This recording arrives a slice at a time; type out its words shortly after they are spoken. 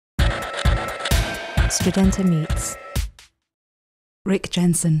Stridente meets Rick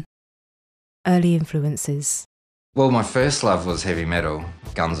Jensen. Early influences. Well, my first love was heavy metal,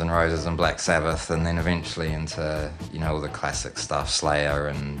 Guns N' Roses and Black Sabbath, and then eventually into, all the classic stuff, Slayer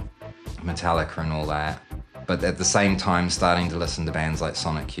and Metallica and all that. But at the same time, starting to listen to bands like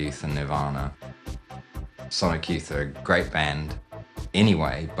Sonic Youth and Nirvana. Sonic Youth are a great band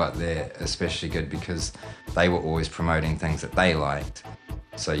anyway, but they're especially good because they were always promoting things that they liked.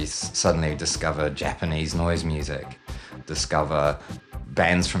 So you suddenly discover Japanese noise music, discover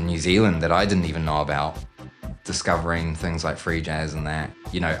bands from New Zealand that I didn't even know about, discovering things like free jazz and that.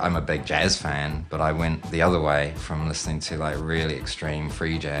 I'm a big jazz fan, but I went the other way from listening to like really extreme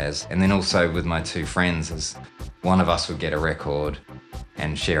free jazz. And then also with my two friends, as one of us would get a record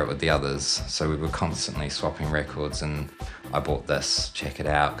and share it with the others. So we were constantly swapping records, and I bought this, check it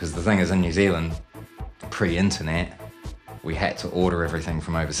out. Because the thing is, in New Zealand, pre-internet, we had to order everything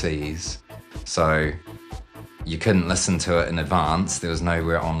from overseas. So you couldn't listen to it in advance. There was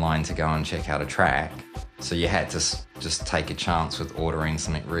nowhere online to go and check out a track. So you had to just take a chance with ordering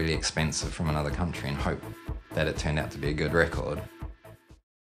something really expensive from another country and hope that it turned out to be a good record.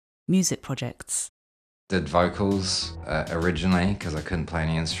 Music projects. Did vocals originally because I couldn't play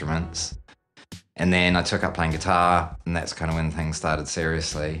any instruments. And then I took up playing guitar, and that's kind of when things started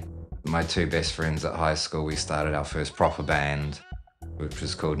seriously. My two best friends at high school, we started our first proper band, which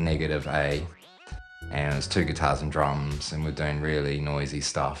was called Negative A. And it was 2 guitars and drums, and we're doing really noisy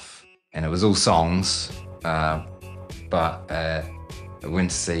stuff. And it was all songs, but I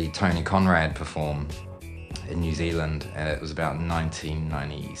went to see Tony Conrad perform in New Zealand, and it was about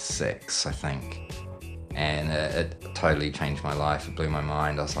 1996, I think. And it totally changed my life. It blew my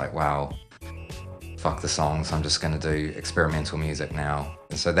mind. I was like, wow, fuck the songs. I'm just going to do experimental music now.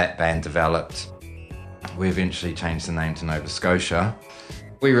 And so that band developed. We eventually changed the name to Nova Scotia.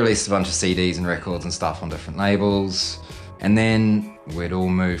 We released a bunch of CDs and records and stuff on different labels. And then we'd all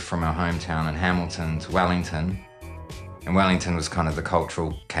moved from our hometown in Hamilton to Wellington. And Wellington was kind of the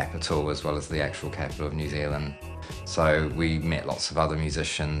cultural capital as well as the actual capital of New Zealand. So we met lots of other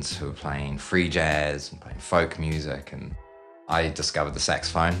musicians who were playing free jazz and playing folk music. And I discovered the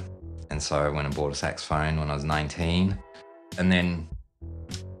saxophone. And so I went and bought a saxophone when I was 19. And then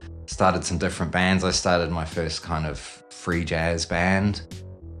started some different bands. I started my first kind of free jazz band.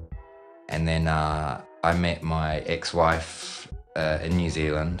 And then I met my ex-wife in New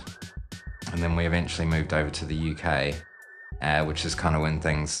Zealand. And then we eventually moved over to the UK, which is kind of when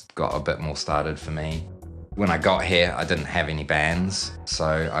things got a bit more started for me. When I got here, I didn't have any bands.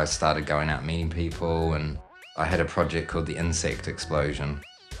 So I started going out meeting people, and I had a project called The Insect Explosion.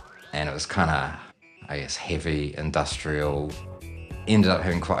 And it was kind of, heavy, industrial. Ended up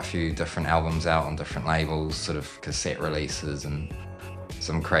having quite a few different albums out on different labels, sort of cassette releases, and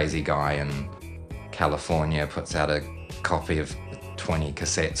some crazy guy in California puts out a copy of 20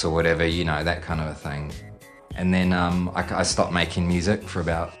 cassettes or whatever, that kind of a thing. And then I stopped making music for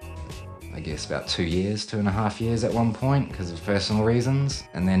about 2 years, 2.5 years at one point because of personal reasons.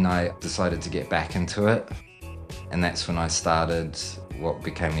 And then I decided to get back into it. And that's when I started what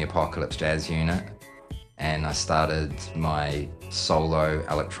became the Apocalypse Jazz Unit. And I started my solo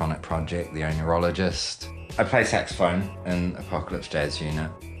electronic project, The Oneurologist. I play saxophone in Apocalypse Jazz Unit.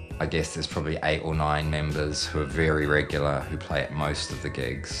 I guess there's probably 8 or 9 members who are very regular, who play at most of the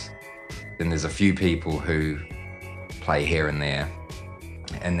gigs. Then there's a few people who play here and there.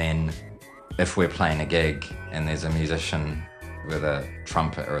 And then if we're playing a gig and there's a musician with a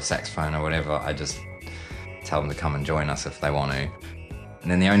trumpet or a saxophone or whatever, I just tell them to come and join us if they want to. And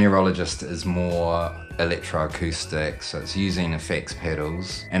then The Oneurologist is more electroacoustic, so it's using effects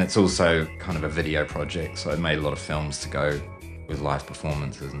pedals, and it's also kind of a video project, so I made a lot of films to go with live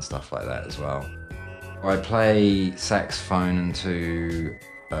performances and stuff like that as well. I play saxophone in 2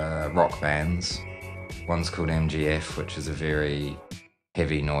 rock bands. One's called MGF, which is a very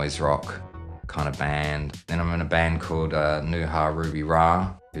heavy noise rock kind of band. Then I'm in a band called Nuha Ruby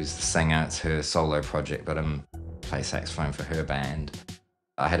Ra, who's the singer. It's her solo project, but I play saxophone for her band.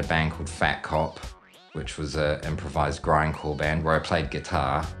 I had a band called Fat Cop, which was an improvised grindcore band where I played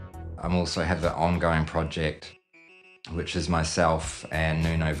guitar. I also have an ongoing project, which is myself and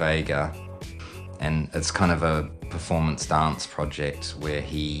Nuno Vega. And it's kind of a performance dance project where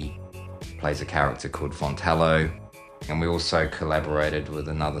he plays a character called Fontello. And we also collaborated with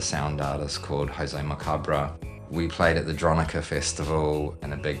another sound artist called Jose Macabra. We played at the Dronica Festival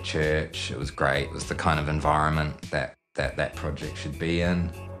in a big church. It was great. It was the kind of environment that project should be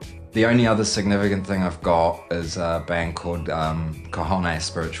in. The only other significant thing I've got is a band called Cojones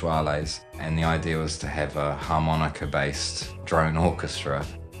Spirituales, and the idea was to have a harmonica-based drone orchestra.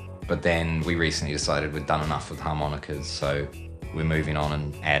 But then we recently decided we'd done enough with harmonicas, so we're moving on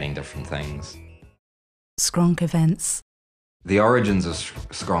and adding different things. Skronk events. The origins of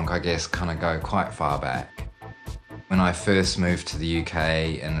skronk, I guess, kind of go quite far back. When I first moved to the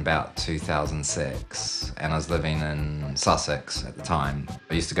UK in about 2006, and I was living in Sussex at the time,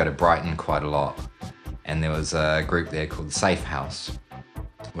 I used to go to Brighton quite a lot, and there was a group there called the Safe House,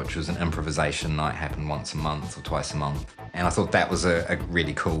 which was an improvisation night, happened once a month or twice a month. And I thought that was a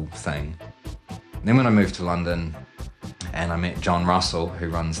really cool thing. And then when I moved to London, and I met John Russell, who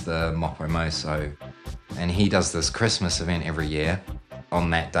runs the Moreno, and he does this Christmas event every year. On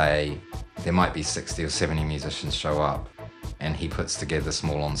that day, there might be 60 or 70 musicians show up, and he puts together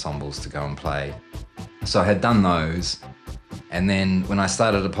small ensembles to go and play. So I had done those, and then when I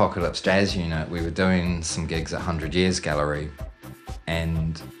started Apocalypse Jazz Unit, we were doing some gigs at 100 Years Gallery,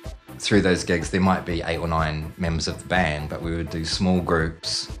 and through those gigs there might be 8 or 9 members of the band, but we would do small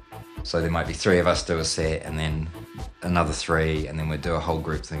groups. So there might be 3 of us do a set, and then another 3, and then we'd do a whole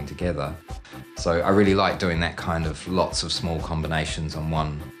group thing together. So I really like doing that kind of lots of small combinations on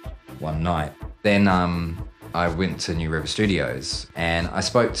one night. Then I went to New River Studios and I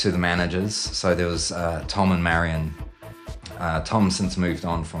spoke to the managers. So there was Tom and Marion. Tom since moved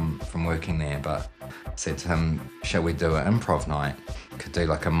on from working there, but said to him, shall we do an improv night? Could do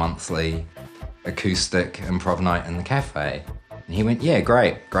like a monthly acoustic improv night in the cafe. And he went, yeah,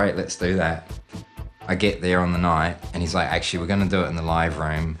 great, let's do that. I get there on the night and he's like, actually, we're gonna do it in the live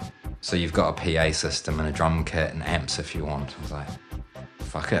room. So you've got a PA system and a drum kit and amps if you want. I was like,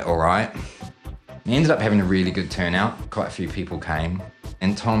 fuck it, all right. We ended up having a really good turnout. Quite a few people came.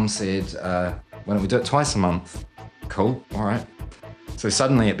 And Tom said, why don't we do it twice a month? Cool, all right. So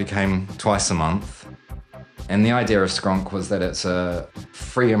suddenly it became twice a month. And the idea of skronk was that it's a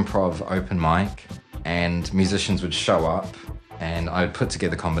free improv open mic and musicians would show up and I would put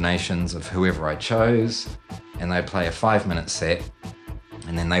together combinations of whoever I chose and they'd play a 5-minute set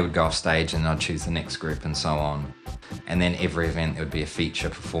and then they would go off stage and I'd choose the next group and so on. And then every event there would be a feature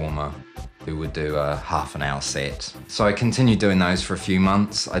performer who would do a half-an-hour set. So I continued doing those for a few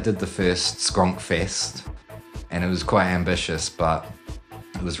months. I did the first Skronk Fest and it was quite ambitious, but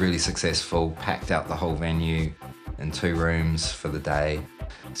it was really successful, packed out the whole venue in 2 rooms for the day.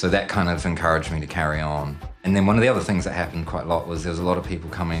 So that kind of encouraged me to carry on. And then one of the other things that happened quite a lot was there was a lot of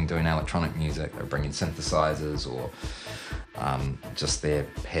people coming doing electronic music. They were bringing synthesizers or just their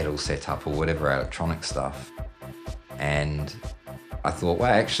pedal setup or whatever electronic stuff. And I thought,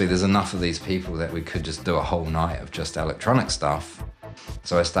 well, actually there's enough of these people that we could just do a whole night of just electronic stuff.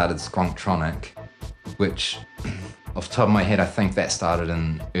 So I started Skronktronic, which off the top of my head, I think that started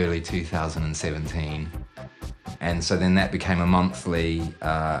in early 2017. And so then that became a monthly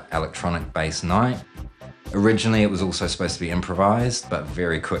electronic-based night. Originally, it was also supposed to be improvised, but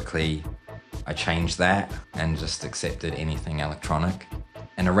very quickly I changed that and just accepted anything electronic.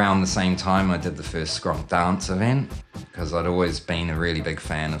 And around the same time, I did the first Skronk dance event because I'd always been a really big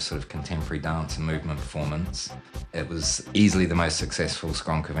fan of sort of contemporary dance and movement performance. It was easily the most successful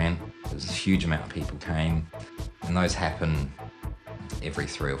Skronk event. There was a huge amount of people came, and those happen every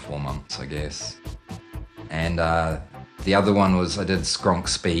 3 or 4 months, I guess. And the other one was I did Skronk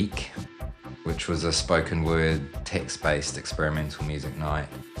Speak, which was a spoken word, text-based experimental music night.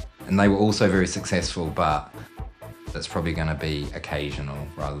 And they were also very successful, but that's probably going to be occasional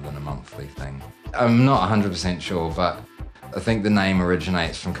rather than a monthly thing. I'm not 100% sure, but I think the name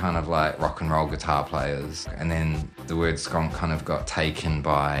originates from kind of like rock and roll guitar players. And then the word skronk kind of got taken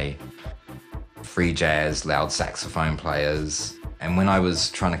by free jazz, loud saxophone players. And when I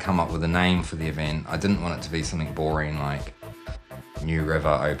was trying to come up with a name for the event, I didn't want it to be something boring like New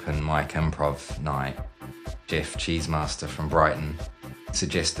River Open Mic Improv Night. Jeff Cheesemaster from Brighton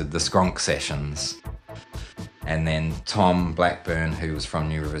suggested the Skronk Sessions. And then Tom Blackburn, who was from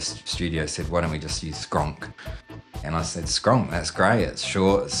New River Studio, said, why don't we just use skronk? And I said, skronk, that's great. It's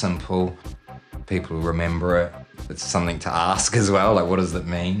short, it's simple. People remember it. It's something to ask as well, like what does it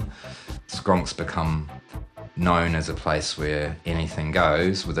mean? Skronk's become known as a place where anything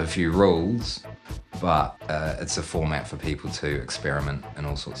goes with a few rules, but it's a format for people to experiment in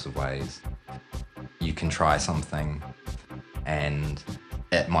all sorts of ways. You can try something and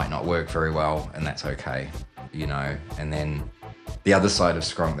it might not work very well, and that's okay, you know. And then the other side of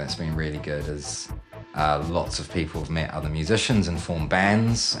skronk that's been really good is lots of people have met other musicians and formed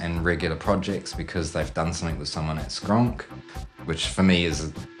bands and regular projects because they've done something with someone at skronk, which for me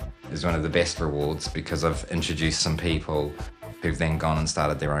is one of the best rewards because I've introduced some people who've then gone and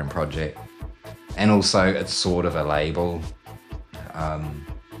started their own project. And also it's sort of a label.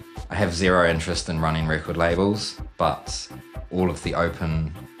 I have zero interest in running record labels, but all of the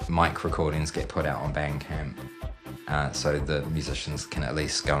open mic recordings get put out on Bandcamp, so the musicians can at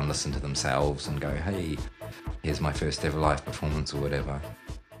least go and listen to themselves and go, hey, here's my first ever live performance or whatever.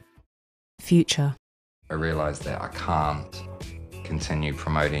 Future. I realised that I can't continue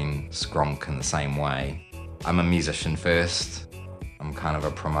promoting skronk in the same way. I'm a musician first. I'm kind of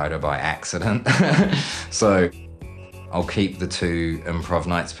a promoter by accident. So I'll keep the 2 improv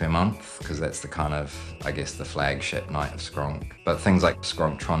nights per month, because that's the kind of, I guess, the flagship night of skronk. But things like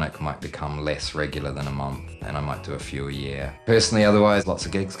Skronktronic might become less regular than a month, and I might do a few a year. Personally, otherwise, lots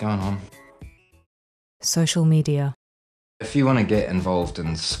of gigs going on. Social media. If you want to get involved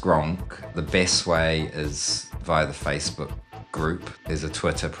in skronk, the best way is via the Facebook group. There's a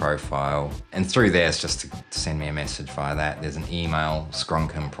Twitter profile, and through there it's just to send me a message via that. There's an email,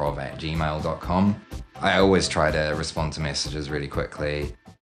 skronkimprov@gmail.com. I always try to respond to messages really quickly.